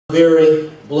Very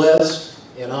blessed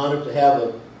and honored to have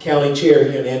a county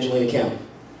chair here in Angelina County,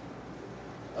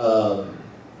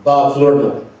 Bob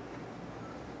Flournoy.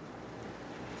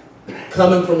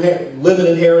 Coming from living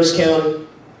in Harris County,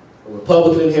 a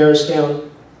Republican in Harris County,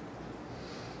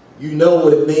 you know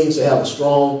what it means to have a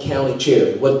strong county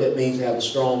chair, what that means to have a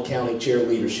strong county chair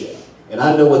leadership. And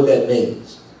I know what that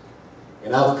means.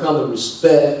 And I've come to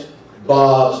respect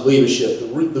Bob's leadership.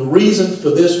 The reason for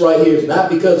this right here is not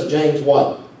because of James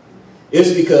White.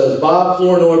 It's because Bob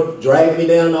Flournoy dragged me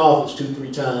down to the office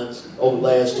 2-3 times over the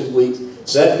last 2 weeks,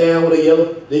 sat down with a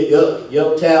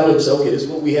yellow tablet and said, okay, this is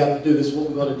what we have to do, this is what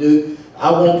we're going to do.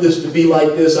 I want this to be like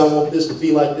this, I want this to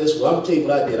be like this. Well, I'm going to tell you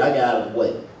what I did. I got out of the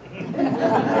way.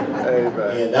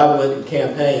 And I went to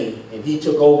campaign, and he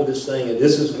took over this thing, and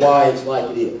this is why it's like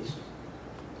it is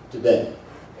today.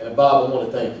 And Bob, I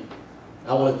want to thank you.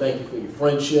 I want to thank you for your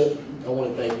friendship. I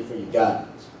want to thank you for your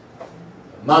guidance.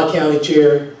 My county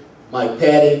chair, Mike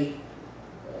Patty,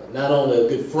 not only a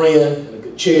good friend and a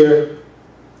good chair,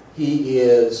 he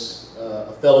is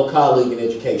a fellow colleague in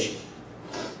education.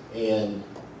 And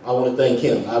I want to thank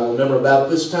him. I remember about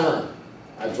this time,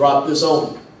 I dropped this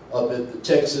on him up at the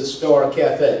Texas Star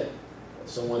Cafe.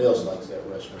 Someone else likes that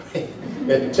restaurant.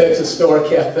 At the Texas Star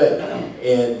Cafe.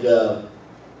 And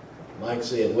Mike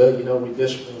said, well, you know,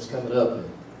 redistricting is coming up. And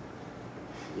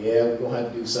yeah, we're going to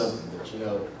have to do something. But, you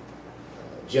know,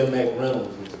 Jim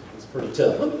McReynolds is pretty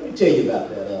tough. Let me tell you about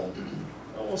that. I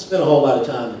don't want to spend a whole lot of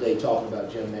time today talking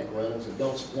about Jim McReynolds, and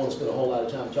don't want to spend a whole lot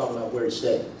of time talking about where he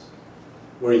stays,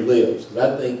 where he lives.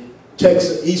 Because I think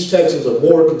East Texans are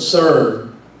more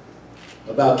concerned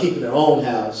about keeping their own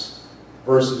house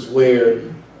versus where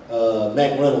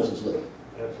McReynolds is living.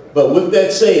 Right. But with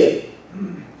that said,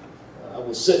 I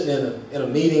was sitting in a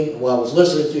meeting, while I was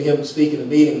listening to him speak in a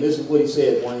meeting, and this is what he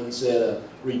said, Wayne. He said,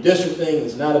 redistricting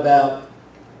is not about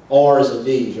R's and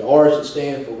D's. Your R's should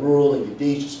stand for rural, and your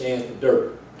D's should stand for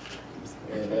dirt.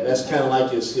 And that's kind of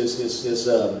like his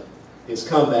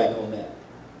comeback on that.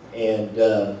 And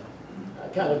I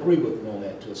kind of agree with him on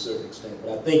that to a certain extent.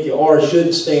 But I think your R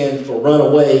should stand for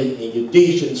runaway, and your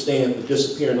D shouldn't stand for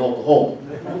disappearing Oklahoma.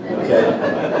 Okay?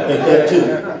 I think that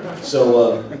too.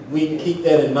 So we can keep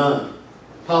that in mind.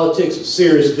 Politics is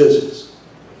serious business.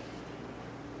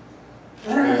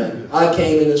 And I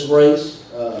came in this race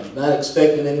not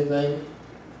expecting anything,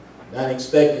 not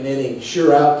expecting any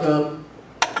sure outcome.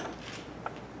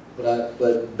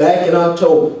 But back in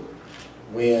October,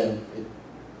 when it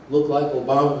looked like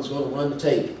Obama was going to run the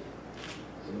table,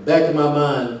 in the back of my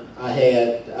mind, I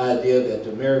had the idea that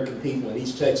the American people, and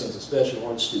East Texans especially,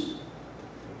 aren't stupid.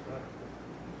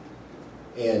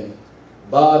 And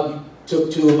Bob, you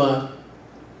took 2 of my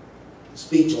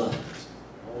speech lines.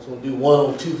 I was going to do one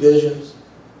on 2 visions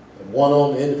and one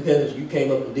on the independence. You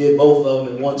came up and did both of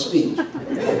them in one speech. You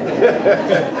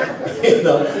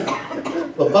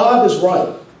know? But Bob is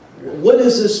right. What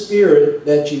is this spirit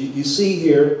that you see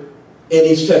here in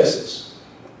East Texas?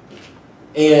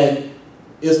 And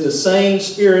it's the same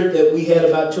spirit that we had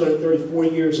about 234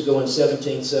 years ago in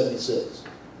 1776.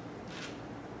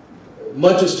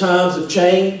 Much as times have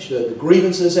changed, the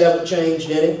grievances haven't changed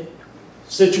any.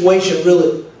 The situation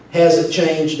really hasn't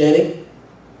changed any.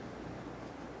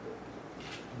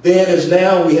 Then as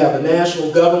now, we have a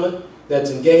national government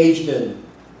that's engaged in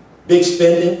big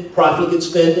spending, profligate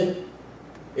spending.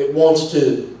 It wants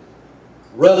to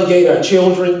relegate our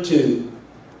children to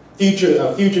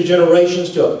future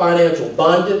generations to a financial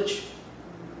bondage,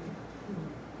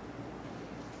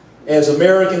 as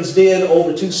Americans did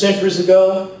over 2 centuries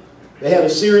ago. They had a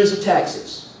series of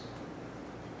taxes: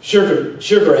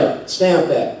 Sugar Act, Stamp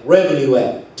Act, Revenue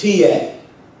Act, Tea Act.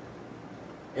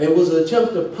 And it was an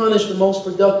attempt to punish the most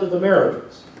productive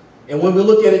Americans. And when we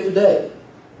look at it today,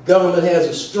 government has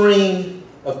a string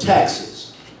of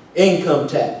taxes: income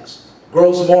tax,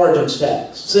 gross margins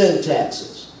tax, sin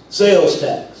taxes, sales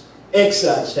tax,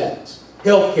 excise tax,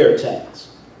 healthcare tax.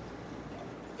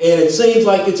 And it seems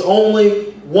like it's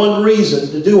only one reason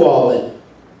to do all that.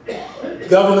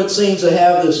 Government seems to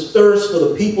have this thirst for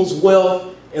the people's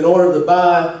wealth in order to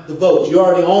buy the votes. You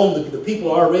already own the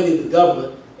people are already the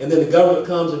government, and then the government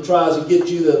comes and tries to get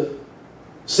you to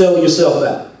sell yourself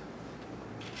out.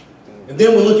 And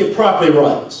then we look at property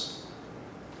rights.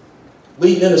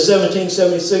 Leading into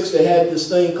 1776, they had this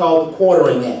thing called the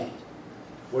Quartering Act,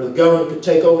 where the government could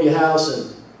take over your house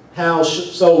and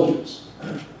house soldiers.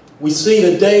 We see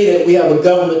today that we have a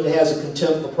government that has a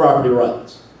contempt for property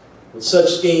rights, with such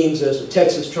schemes as the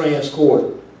Texas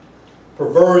Transcorder,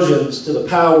 perversions to the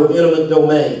power of eminent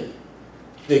domain,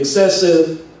 the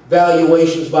excessive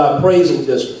valuations by appraisal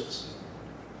districts.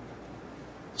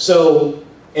 So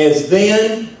as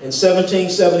then in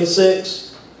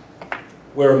 1776,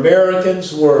 where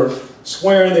Americans were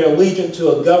swearing their allegiance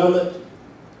to a government.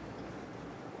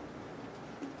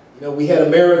 You know, we had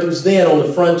Americans then on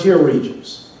the frontier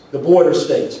regions, the border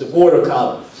states, the border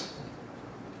colonies,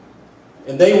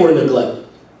 and they were neglected.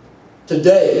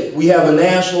 Today, we have a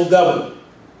national government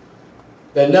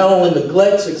that not only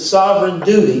neglects its sovereign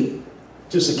duty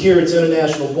to secure its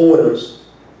international borders,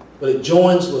 but it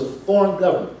joins with foreign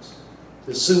governments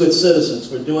to sue its citizens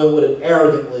for doing what it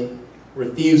arrogantly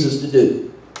refuses to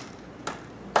do.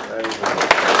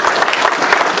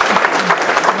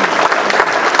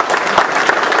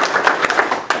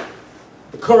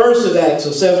 The Coercive Acts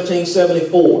of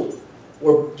 1774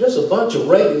 were just a bunch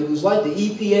of it was like the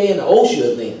EPA and the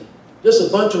OSHA then. Just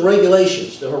a bunch of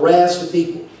regulations to harass the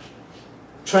people,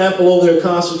 trample over their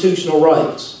constitutional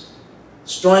rights,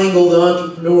 strangle the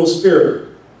entrepreneurial spirit.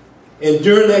 And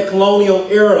during that colonial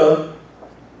era,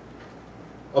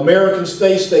 Americans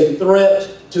faced a threat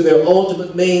to their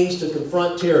ultimate means to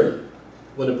confront tyranny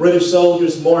when the British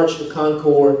soldiers marched to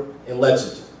Concord and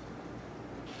Lexington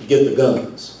to get the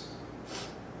guns.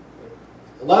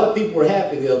 A lot of people were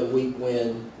happy the other week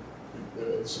when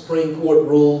the Supreme Court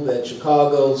ruled that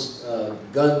Chicago's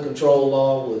gun control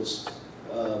law was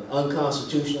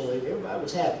unconstitutional. Everybody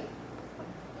was happy.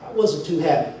 I wasn't too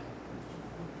happy.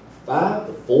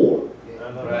 5-4?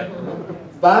 Right.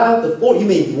 5-4? You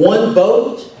mean one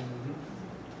vote?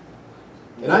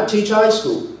 And I teach high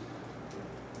school.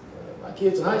 My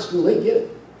kids in high school, they get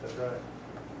it. That's right.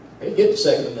 They get the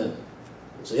Second Amendment.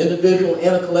 It's an individual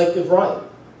and a collective right.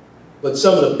 But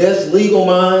some of the best legal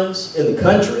minds in the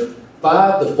country,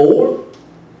 5-4,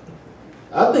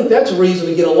 I think that's a reason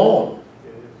to get alarmed.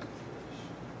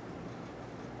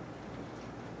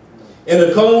 In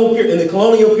the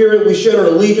colonial period, we showed our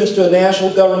allegiance to a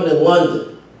national government in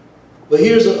London. But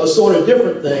here's a sort of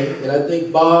different thing, and I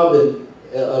think Bob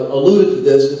alluded to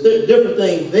this. The different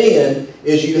thing then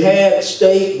is you had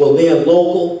state, well then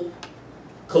local,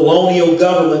 colonial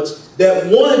governments that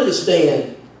wanted to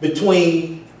stand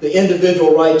between the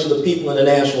individual rights of the people and the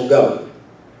national government.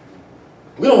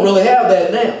 We don't really have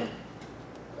that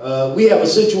now. We have a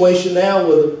situation now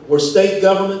where state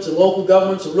governments and local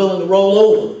governments are willing to roll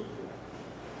over.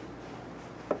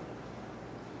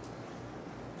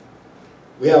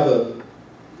 We have a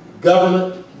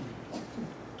government,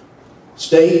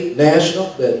 state,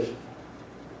 national, that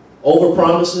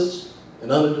overpromises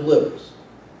and underdelivers,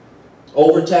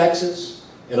 overtaxes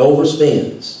and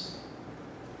overspends.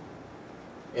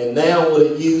 And now what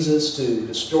it uses to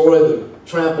destroy,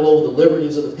 trample over the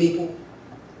liberties of the people,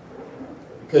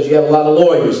 because you have a lot of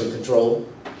lawyers in control,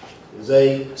 is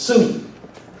they sue you.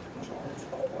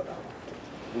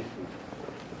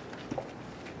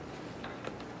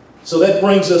 So that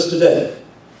brings us today.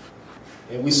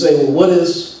 And we say, well, what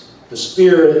is the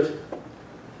spirit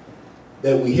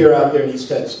that we hear out there in East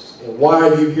Texas? And why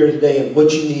are you here today? And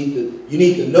what you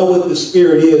need to know what the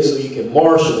spirit is so you can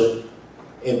marshal it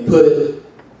and put it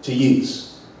to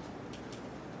use.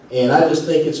 And I just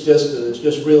think it's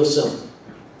just real simple.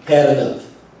 Had enough.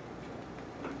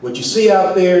 What you see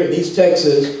out there in East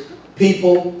Texas,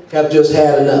 people have just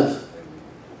had enough.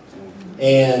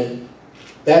 And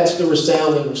that's the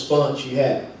resounding response you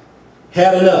have.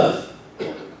 Had enough.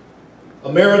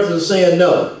 Americans are saying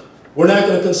no. We're not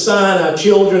going to consign our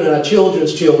children and our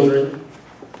children's children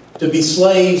to be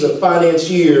slaves of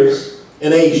financiers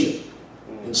in Asia,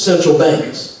 in central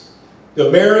banks. The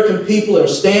American people are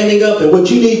standing up, and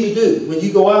what you need to do when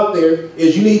you go out there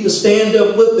is you need to stand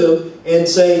up with them and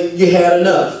say, you had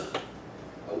enough.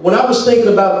 When I was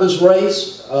thinking about this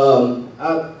race,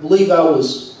 I believe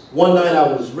one night I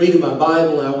was reading my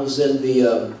Bible, and I was in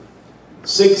the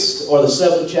 6th or the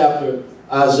 7th chapter of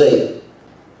Isaiah.